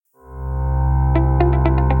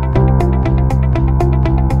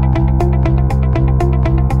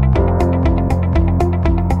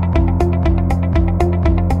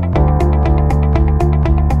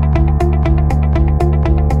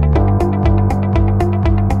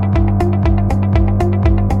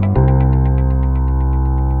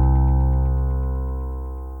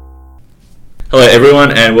Hello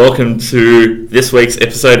everyone and welcome to this week's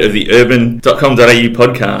episode of the urban.com.au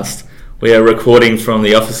podcast. We are recording from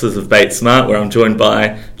the offices of Bates Smart where I'm joined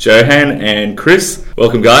by Johan and Chris.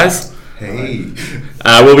 Welcome guys. Hey.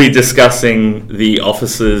 We'll be discussing the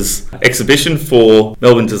office's exhibition for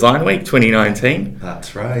Melbourne Design Week 2019.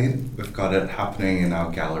 That's right. We've got it happening in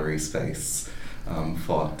our gallery space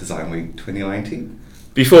for Design Week 2019.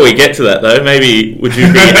 Before we get to that though, maybe would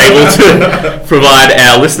you be able to provide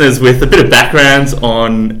our listeners with a bit of background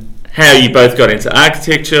on how you both got into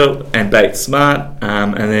architecture and Bates Smart,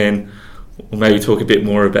 and then we'll maybe talk a bit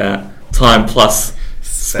more about time plus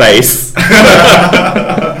space. Please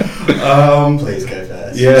go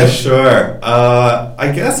first. Yeah, sure.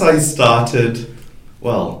 I guess I started,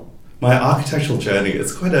 my architectural journey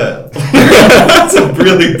is quite it's a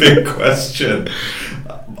really big question.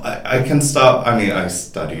 I can start. I mean, I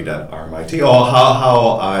studied at RMIT, or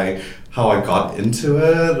how I got into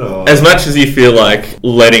it, or as much as you feel like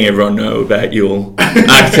letting everyone know about your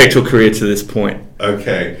architectural career to this point.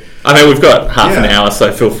 Okay. I mean, we've got half an hour,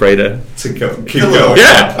 so feel free to keep going.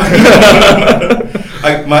 Yeah.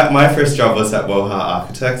 My first job was at Woha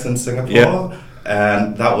Architects in Singapore. Yeah.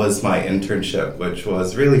 And that was my internship, which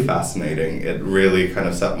was really fascinating. It really kind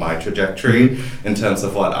of set my trajectory in terms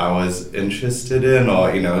of what I was interested in,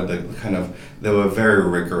 or, they were very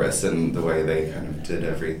rigorous in the way they kind of did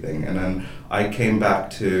everything. And then I came back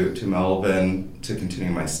to Melbourne to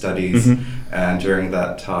continue my studies. And during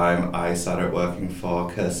that time, I started working for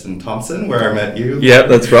Kirsten Thompson, where I met you. Yeah,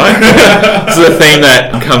 that's right. It's a theme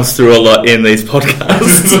that comes through a lot in these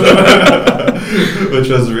podcasts. Which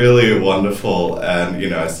was really wonderful,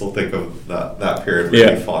 and I still think of that period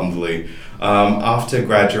really fondly. After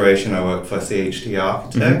graduation, I worked for CHT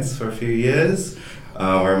Architects for a few years,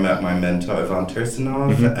 where I met my mentor Ivan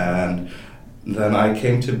Tursunov, and then I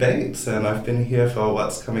came to Bates, and I've been here for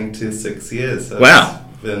what's coming to 6 years. So wow.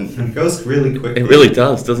 It goes really quickly. It really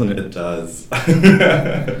does, doesn't it? It does.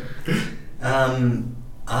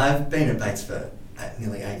 I've been at Bates for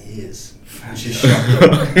nearly 8 years, which is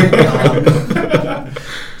shocking.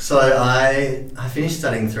 So I finished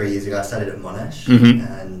studying 3 years ago. I studied at Monash,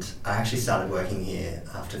 and I actually started working here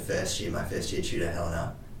after first year. My first year tutor,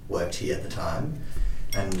 Helena, worked here at the time,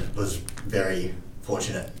 and was very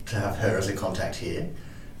fortunate to have her as a contact here.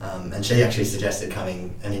 And she actually suggested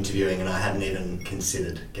coming and interviewing, and I hadn't even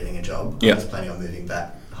considered getting a job. I was planning on moving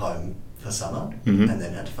back home for summer, and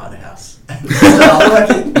then had to find a house and start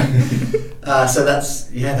working. So that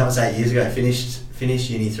was 8 years ago. I finished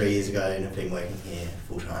uni 3 years ago, and I've been working here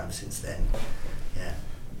full time since then. Yeah.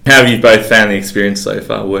 How have you both found the experience so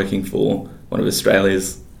far working for one of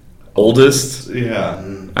Australia's oldest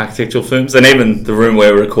architectural firms? And even the room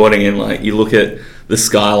we're recording in, you look at the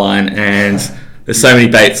skyline and there's so many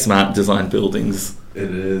Bates Smart design buildings.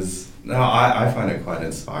 It is. No, I find it quite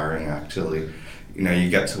inspiring, actually. You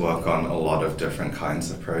get to work on a lot of different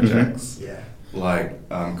kinds of projects. Yeah. Like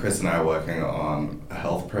Chris and I are working on a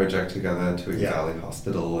health project together, Tweed Valley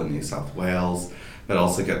Hospital in New South Wales, but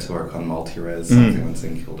also get to work on multi-res, something on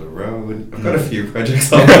St Kilda Road. I've got a few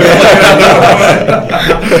projects on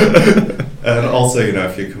and also, a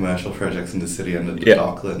few commercial projects in the city and the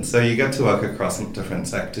Docklands. So you get to work across different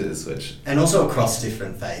sectors, and also across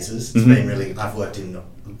different phases. It's been really, I've worked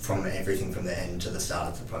from everything from the end to the start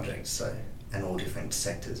of the project, and all different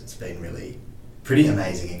sectors. It's been really pretty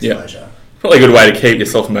amazing exposure. Probably a good way to keep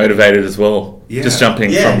yourself motivated as well. Yeah. Just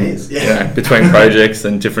jumping from between projects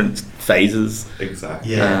and different phases.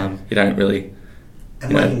 Exactly. Yeah. You don't really...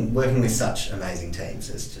 And working with such amazing teams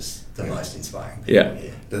is just the most inspiring thing. Yeah.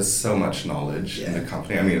 There's so much knowledge in the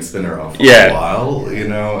company. I mean, it's been around for a while,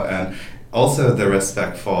 and also the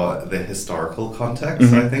respect for the historical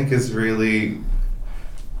context, I think, is really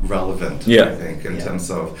relevant, I think, in terms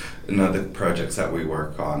of the projects that we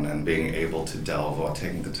work on, and being able to delve, or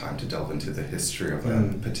taking the time to delve into the history of a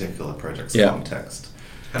particular project's context.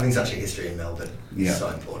 Having such a history in Melbourne is so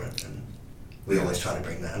important, and we always try to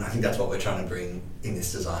bring that, and I think that's what we're trying to bring in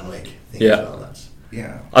this Design Week thing as well.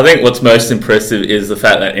 I think what's most impressive is the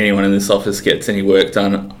fact that anyone in this office gets any work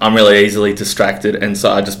done. I'm really easily distracted, and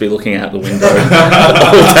so I'd just be looking out the window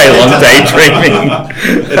all day long, daydreaming.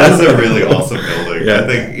 It is a really awesome building. I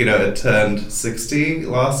think, it turned 60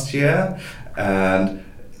 last year, and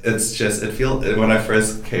it's just, when I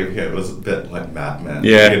first came here, it was a bit like Mad Men.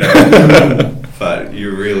 But I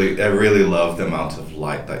really love the amount of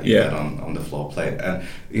light that you get on the floor plate. And,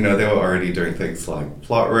 they were already doing things like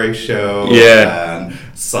plot ratio and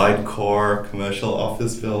side core commercial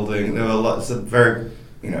office building. There were lots of very,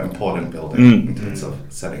 important building in terms of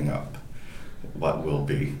setting up what will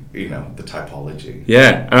be, the typology.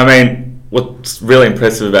 Yeah, and I mean, what's really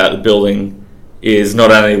impressive about the building is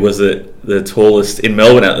not only was it the tallest in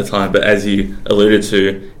Melbourne at the time, but as you alluded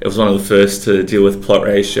to, it was one of the first to deal with plot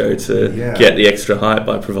ratio to get the extra height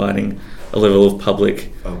by providing a level of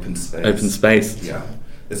public open space. Yeah,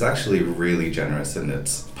 it's actually really generous in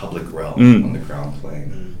its public realm on the ground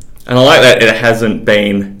plane. And I like that it hasn't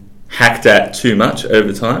been hacked at too much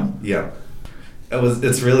over time. Yeah.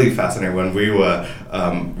 It's really fascinating when we were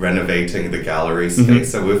renovating the gallery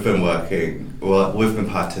space. So we've been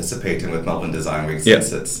participating with Melbourne Design Week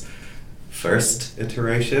since its first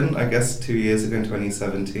iteration, I guess 2 years ago in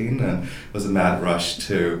 2017, and it was a mad rush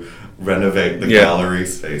to renovate the gallery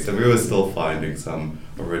space. And we were still finding some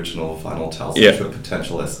original vinyl tiles which were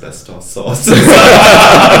potential asbestos sources.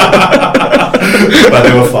 But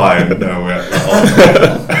they were fine. No,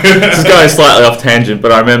 this is going slightly off tangent,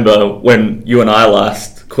 but I remember when you and I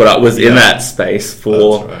last caught up was in that space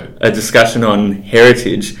for a discussion on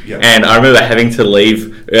heritage, and I remember having to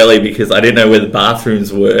leave early because I didn't know where the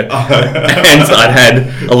bathrooms were, and I'd had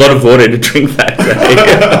a lot of water to drink that day.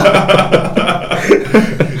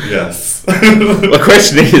 Yes. My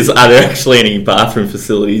question is, are there actually any bathroom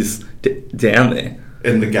facilities down there?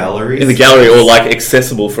 In the gallery? In the gallery, or like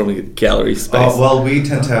accessible from the gallery space? Well, we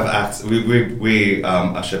tend to have access. We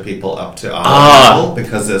usher people up to our level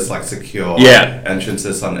because there's like secure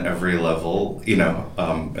entrances on every level, in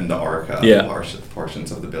the Orca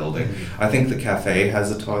portions of the building. I think the cafe has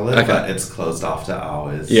a toilet, but it's closed after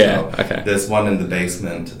hours. So there's one in the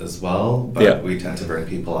basement as well, but we tend to bring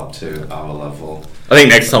people up to our level. I think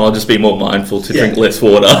next time I'll just be more mindful to drink less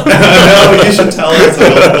water. No, you should tell us.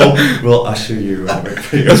 We'll usher you over.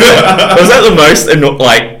 Was that the most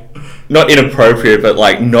not inappropriate, but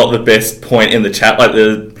like not the best point in the chat? Like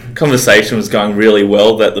the conversation was going really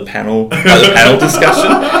well, that the panel discussion,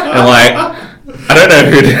 and like I don't know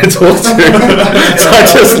who to talk to, so I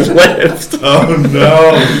just left. Oh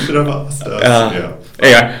no, you should have asked us.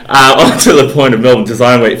 Anyway, on to the point of Melbourne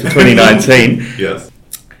Design Week for 2019. Yes.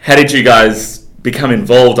 How did you guys become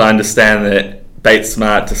involved? I understand that Bates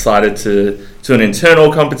Smart decided to an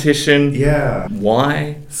internal competition. Yeah.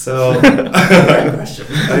 Why? So, great question.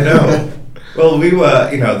 I know. Well, we were,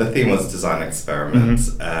 the theme was design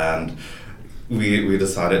experiments, and we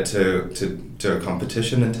decided to do a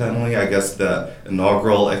competition internally. I guess the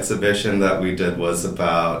inaugural exhibition that we did was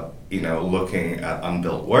about, looking at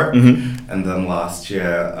unbuilt work. And then last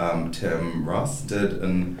year, Tim Ross did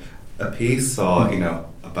a piece,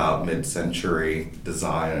 about mid-century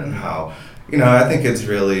design and how, I think it's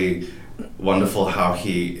really wonderful how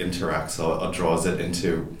he interacts or draws it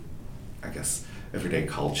into, I guess, everyday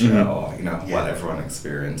culture or what everyone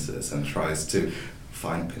experiences and tries to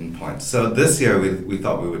find pinpoints. So this year we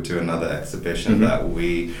thought we would do another exhibition that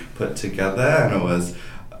we put together, and it was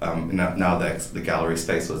now the gallery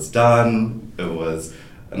space was done. It was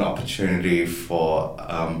an opportunity for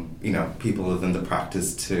people within the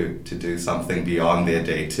practice to do something beyond their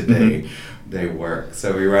day-to-day work.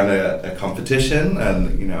 So we ran a competition,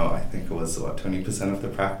 and I think it was 20% of the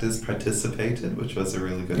practice participated, which was a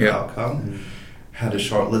really good outcome. Had a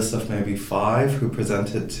short list of maybe 5 who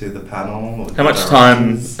presented to the panel. How much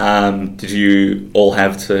time did you all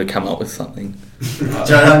have to come up with something?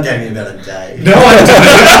 John gave me about a day. No, I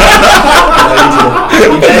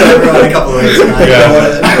didn't. You gave everyone a couple of weeks.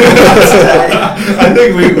 I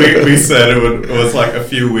think we said it was like a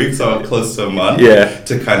few weeks or close to a month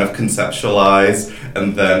to kind of conceptualize,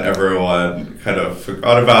 and then everyone kind of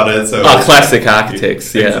forgot about it. So classic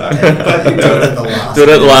architects, exactly. But you do it at the last. Do it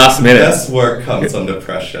at the last minute. Best work comes under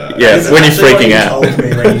pressure. Yeah, when you're freaking out. What you told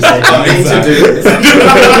me when you said you need to do this.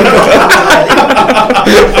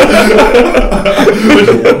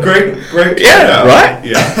 Great. Yeah, right?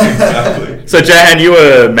 Yeah, exactly. So, Jahan, you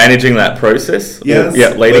were managing that process? Yes.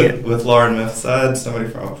 Leading it? With Lauren Mifsad, somebody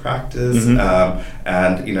from our practice,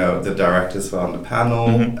 and, the directors were on the panel,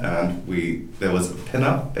 and there was a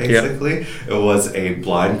pin-up, basically. It was a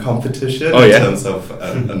blind competition in terms of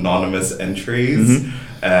anonymous entries,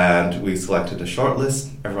 and we selected a short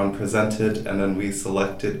list, everyone presented, and then we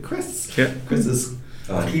selected Chris. Yeah. Chris is...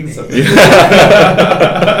 Lucky me.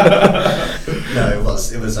 No, it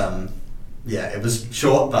was it was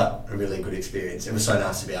short but a really good experience. It was so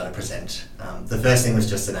nice to be able to present. The first thing was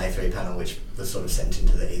just an A3 panel which was sort of sent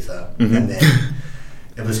into the ether, and then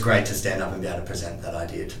it was great to stand up and be able to present that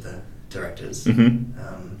idea to the directors. And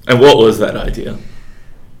what was that idea?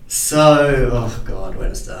 So, where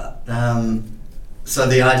to start? So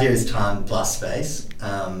the idea is time plus space,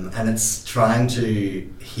 and it's trying to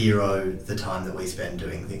hero the time that we spend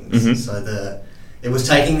doing things. So it was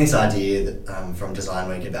taking this idea that, from Design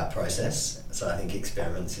Week about process, so I think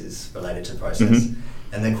experiments is related to process,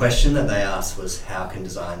 and the question that they asked was, how can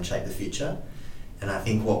design shape the future? I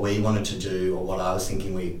think what we wanted to do, or what I was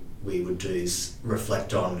thinking we would do, is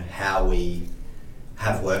reflect on how we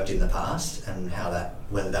have worked in the past and how that,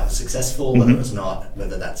 whether that was successful, whether it was not,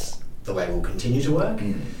 whether that's the way we'll continue to work.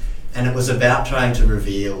 And it was about trying to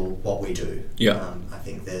reveal what we do. I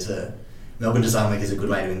think Melbourne Design Week is a good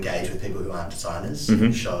way to engage with people who aren't designers,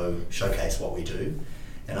 showcase what we do.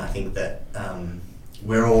 And I think that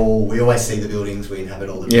we always see the buildings, we inhabit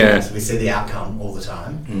all the buildings, we see the outcome all the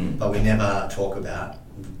time, but we never talk about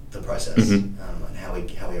the process and how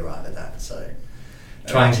we arrive at that. So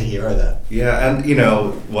trying to hero that. Yeah, and you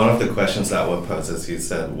know, one of the questions that were posed, as you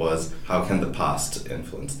said, was how can the past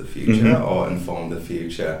influence the future or inform the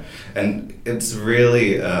future? And it's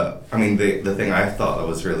really, the thing I thought that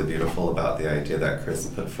was really beautiful about the idea that Chris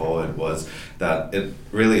put forward was that it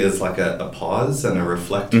really is like a pause and a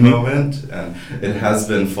reflect moment, and it has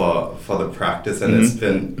been for the practice, and it's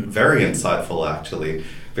been very insightful actually,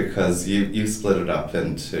 because you split it up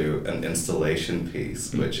into an installation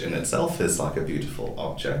piece, which in itself is like a beautiful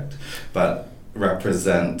object, but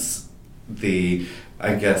represents the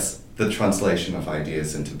translation of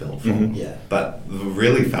ideas into build form. But the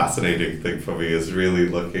really fascinating thing for me is really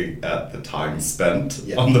looking at the time spent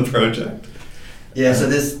on the project. Yeah, so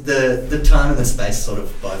there's the time and the space sort of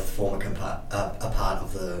both form a part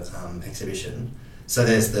of the exhibition. So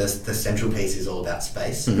there's the central piece is all about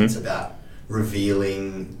space. It's about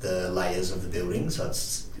revealing the layers of the building, so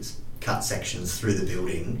it's cut sections through the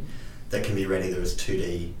building that can be read either as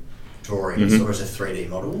 2D drawings or as a 3D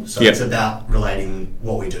model. So it's about relating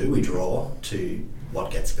what we do, we draw, to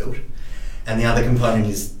what gets built. And the other component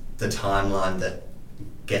is the timeline that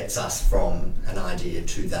gets us from an idea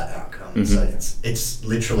to that outcome. So it's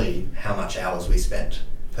literally how much hours we spent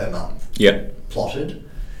per month plotted,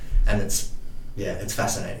 and it's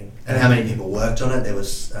fascinating. And how many people worked on it. There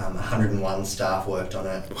was 101 staff worked on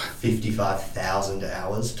it, 55,000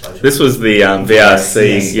 hours total. This was the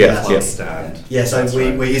VRC. So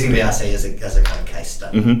we're using VRC as a kind of case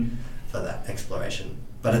study for that exploration.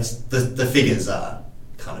 But it's the figures are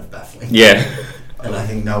kind of baffling. And I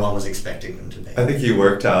think no one was expecting them to be. I think you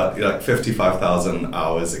worked out like 55,000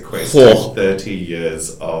 hours equates to 30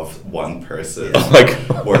 years of one person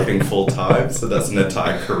working full time. So that's an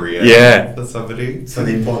entire career for somebody. So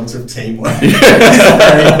the importance of teamwork is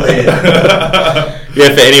very clear.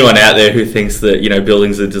 For anyone out there who thinks that, you know,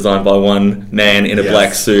 buildings are designed by one man in a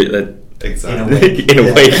black suit, that exactly in a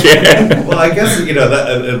week. Well, I guess, you know,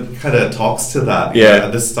 that it kind of talks to that. You know,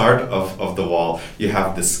 at the start of the wall, you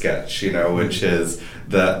have the sketch, you know, which is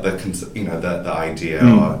the idea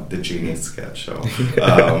or the genius sketch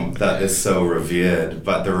that is so revered.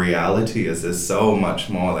 But the reality is there's so much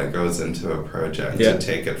more that goes into a project to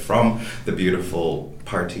take it from the beautiful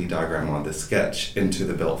party diagram on the sketch into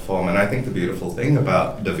the built form. And I think the beautiful thing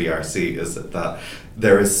about the VRC is that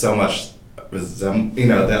there is so much.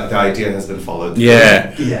 The idea has been followed through.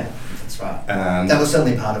 That's right. And that was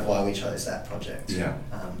certainly part of why we chose that project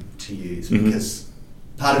to use, because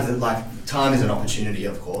part of time is an opportunity,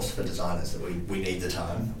 of course, for designers, that we need the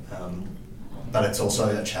time, but it's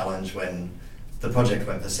also a challenge when the project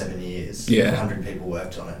went for 7 years, 100 people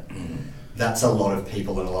worked on it. That's a lot of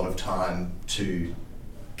people and a lot of time to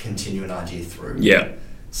continue an idea through.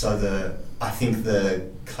 So I think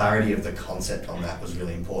the clarity of the concept on that was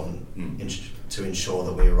really important to ensure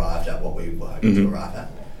that we arrived at what we were hoping to arrive at.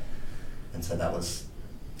 And so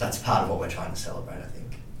that's part of what we're trying to celebrate, I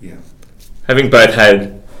think. Having both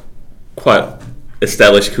had quite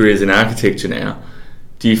established careers in architecture now,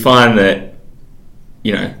 do you find that,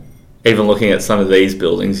 you know, even looking at some of these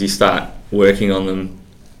buildings, you start working on them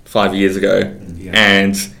 5 years ago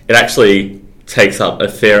and it actually takes up a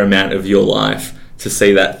fair amount of your life to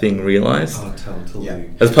see that thing realised? Oh, totally.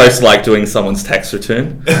 As opposed to like doing someone's tax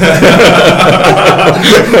return. Well,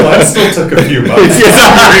 it still took a few months for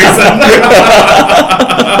some reason.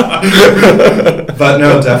 But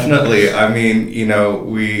no, definitely. I mean, you know,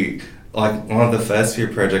 one of the first few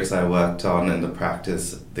projects I worked on in the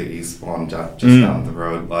practice, the East one just down the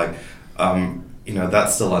road, you know,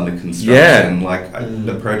 that's still under construction.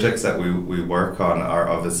 The projects that we work on are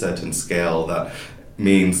of a certain scale that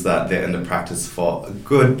means that they're in the practice for a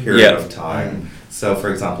good period of time. So, for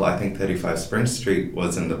example, I think 35 Spring Street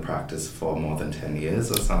was in the practice for more than 10 years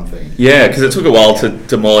or something. Yeah, because it took a while to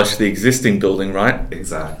demolish the existing building, right?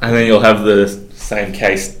 Exactly. And then you'll have the same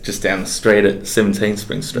case just down the street at 17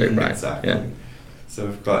 Spring Street, right? Exactly. So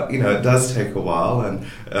we've got, you know, it does take a while, and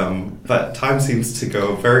but time seems to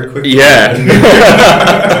go very quickly. Well,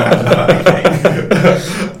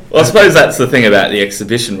 I suppose that's the thing about the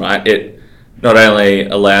exhibition, right? It not only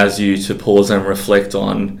allows you to pause and reflect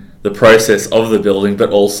on the process of the building,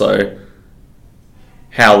 but also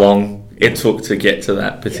how long it took to get to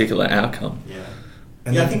that particular outcome. Yeah.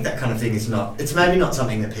 And I think that kind of thing it's maybe not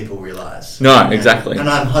something that people realise. No, exactly. And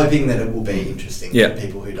I'm hoping that it will be interesting Yeah. for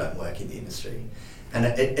people who don't work in the industry. And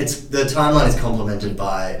it's the timeline is complemented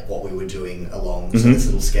by what we were doing along, so there's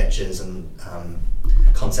little sketches and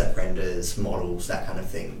concept renders, models, that kind of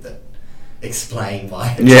thing that explain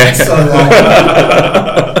why it takes so long.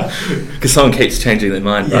 Because someone keeps changing their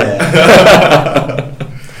mind, right?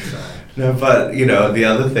 No, but the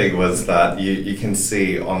other thing was that you can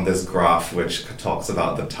see on this graph, which talks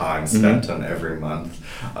about the time spent on every month,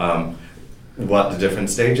 what the different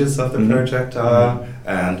stages of the project are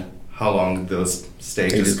and how long those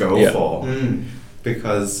stages go for.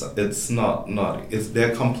 Because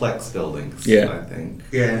they're complex buildings, I think.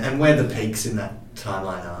 Yeah, and where the peaks in that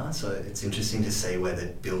timeline are, so it's interesting to see where the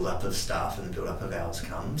build-up of staff and the build-up of hours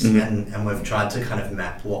comes. And we've tried to kind of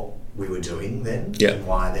map what we were doing then and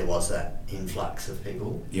why there was that influx of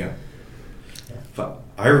people. Yeah. But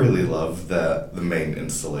I really love the main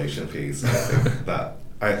installation piece. I think that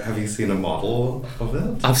have you seen a model of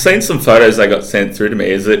it? I've seen some photos that got sent through to me.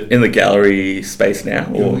 Is it in the gallery space now?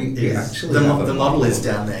 Or? The model is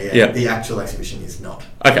down there, yeah. The actual exhibition is not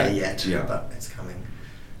there yet, but it's coming.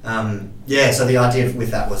 So the idea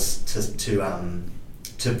with that was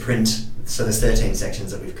to print, so there's 13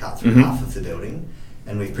 sections that we've cut through half of the building,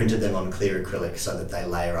 and we've printed them on clear acrylic so that they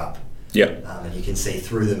layer up. And you can see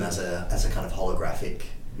through them as a kind of holographic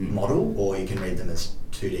model, or you can read them as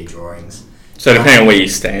 2D drawings. So depending on where you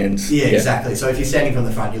stand. Yeah, exactly. So if you're standing from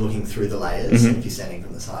the front, you're looking through the layers, and if you're standing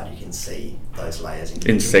from the side, you can see those layers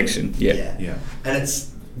in section. Yeah. And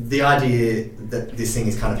it's the idea that this thing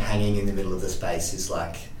is kind of hanging in the middle of the space is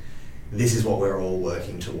like, this is what we're all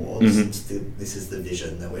working towards. This is the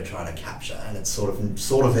vision that we're trying to capture, and it's sort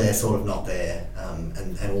of there, sort of not there,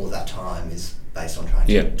 and all of that time is based on trying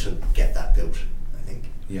to get that built, I think.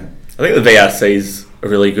 Yeah, I think the VRC is a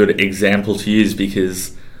really good example to use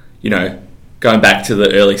because, going back to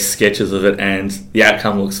the early sketches of it, and the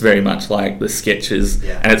outcome looks very much like the sketches,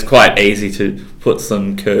 and it's quite easy to put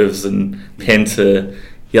some curves and pen to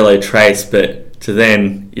yellow trace, but to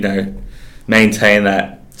then, maintain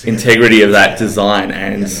that integrity of that design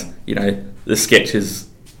and the sketch is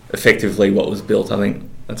effectively what was built. I think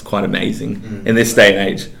that's quite amazing in this day and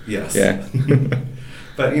age. Yes. Yeah.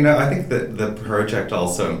 But I think that the project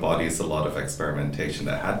also embodies a lot of experimentation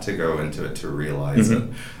that had to go into it to realize it.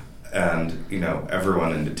 And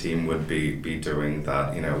everyone in the team would be doing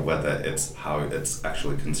that, whether it's how it's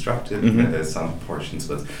actually constructed. There's some portions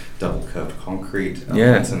with double curved concrete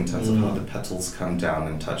elements in terms of how the petals come down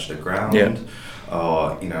and touch the ground.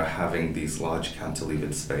 Or having these large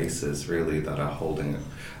cantilevered spaces really that are holding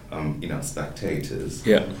spectators.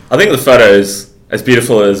 I think the photos, as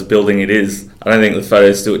beautiful as a building it is, I don't think the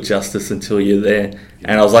photos do it justice until you're there.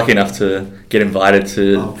 And I was lucky enough to get invited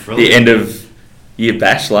to the end of year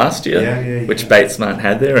bash last year, which Bates Smart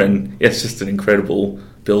had there, and it's just an incredible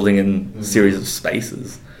building and series of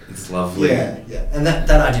spaces. It's lovely. Yeah. And that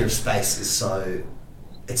idea of space is so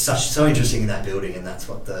interesting in that building, and that's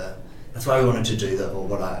why we wanted to do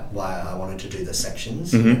why I wanted to do the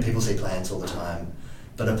sections. People see plans all the time,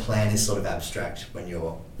 but a plan is sort of abstract when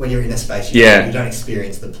you're in a space. You don't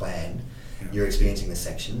experience the plan. You're experiencing the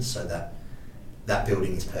sections, so that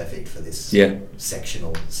building is perfect for this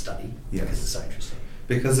sectional study because it's so interesting.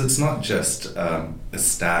 Because it's not just a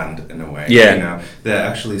stand in a way. There are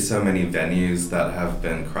actually so many venues that have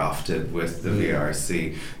been crafted with the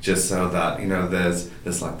VRC just so that,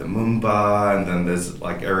 there's like the Mumba, and then there's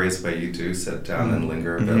like areas where you do sit down and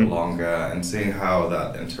linger a bit longer, and seeing how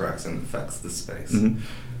that interacts and affects the space,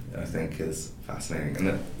 I think is fascinating.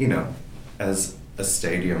 And, as a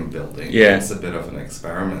stadium building, it's a bit of an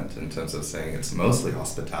experiment in terms of saying it's mostly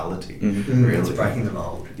hospitality. Really. It's breaking the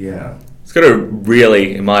mold. Yeah. It's got a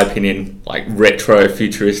really, in my opinion, like retro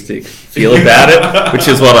futuristic feel about it, which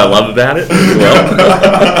is what I love about it as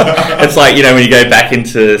well. It's like, when you go back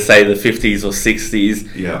into, say, the 50s or 60s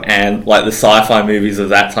and like the sci-fi movies of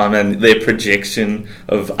that time and their projection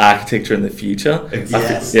of architecture in the future.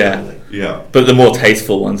 Yes, Yeah. But the more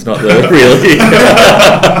tasteful ones, not the really.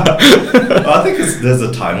 I think there's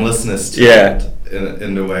a timelessness to it.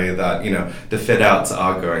 In the way that the fit outs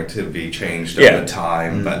are going to be changed over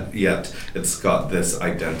time, but yet it's got this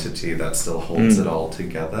identity that still holds it all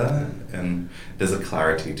together, and there's a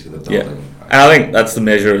clarity to the building. And I think that's the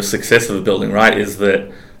measure of success of a building, right? Is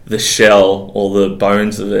that the shell or the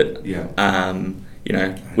bones of it,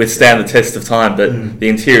 withstand the test of time, but the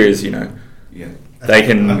interiors, they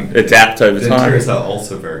can adapt over the time. interiors are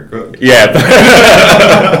also very good. Yeah.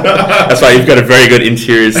 That's why you've got a very good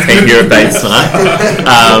interiors team here at Bates Smart.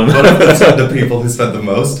 One of the people who spent the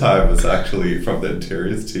most time was actually from the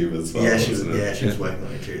interiors team as well. She was working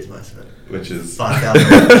on interiors most of it. Which is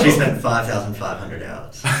 5,000. She spent 5,500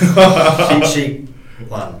 hours. She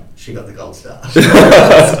won. She got the gold star.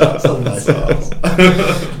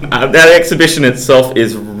 That exhibition itself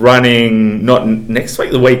is running not next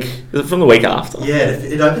week, is it from the week after? Yeah,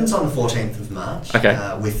 it opens on the 14th of March. Okay.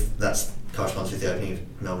 Corresponds with the opening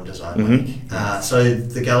of Melbourne Design Week. So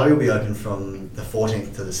the gallery will be open from the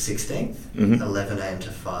 14th to the 16th, 11am to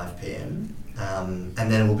 5pm. And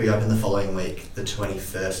then it will be open the following week, the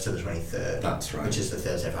 21st to the 23rd. That's right. Which is the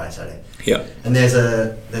Thursday, Friday, Saturday. Yeah. And there's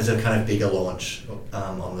a kind of bigger launch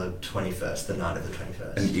on the 21st, the night of the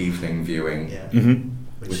 21st. An evening viewing. Yeah. Mm-hmm.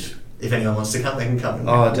 Which if anyone wants to come, they can come.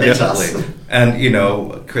 Oh, definitely.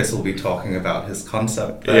 And, Chris will be talking about his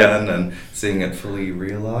concept then and seeing it fully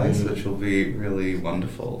realised, which will be really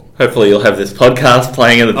wonderful. Hopefully you'll have this podcast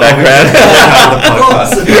playing in the background.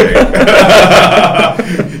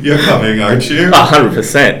 You're coming, aren't you?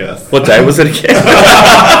 100%. Yes. What day was it again?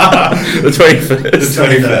 The 21st. The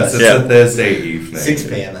 21st. It's a Thursday evening.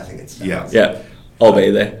 6pm, I think it's. Yeah. I'll be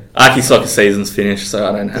there. Archie soccer season's finished, so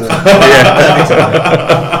I don't have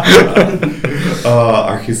to.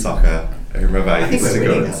 Archie soccer. I remember I used to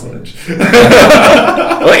go to college.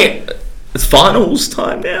 I think it's finals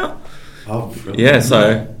time now. Oh, brilliant. Yeah,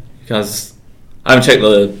 so because I haven't checked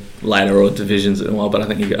the later or divisions in a while, but I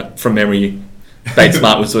think from memory, Bates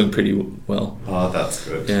Smart was doing pretty well. Oh, that's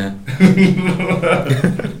good. Yeah.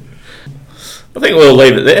 I think we'll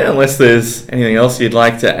leave it there unless there's anything else you'd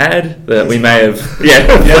like to add that we may have. Yeah,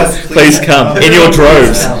 yes, please come in your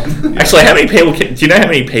droves. Actually, how many people? Do you know how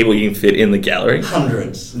many people you can fit in the gallery?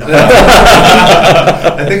 Hundreds. No.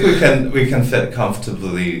 I think we can fit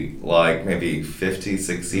comfortably like maybe 50,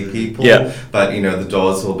 60 people. Yeah. But the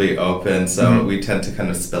doors will be open, so we tend to kind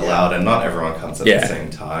of spill out, and not everyone comes at the same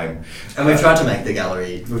time. And we've tried to make the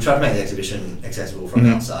exhibition accessible from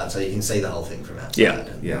outside, so you can see the whole thing from outside. Yeah.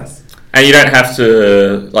 Yes. And you don't have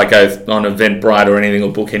to go on Eventbrite or anything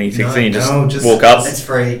or book any tickets. You just walk up. It's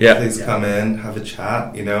free. Yeah. Please come in, have a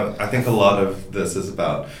chat. I think a lot of this is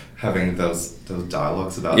about having those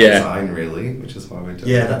dialogues about design, really, which is why we do it.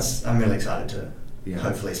 Yeah, I'm really excited to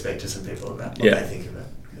hopefully speak to some people about what they think of it.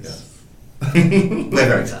 Yes. We're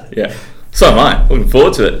very excited. Yeah. So am I. Looking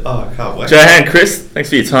forward to it. Oh, I can't wait. Johan, Chris, thanks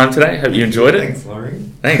for your time today. Hope you enjoyed it. Thanks, Laurie.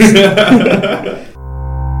 Thanks.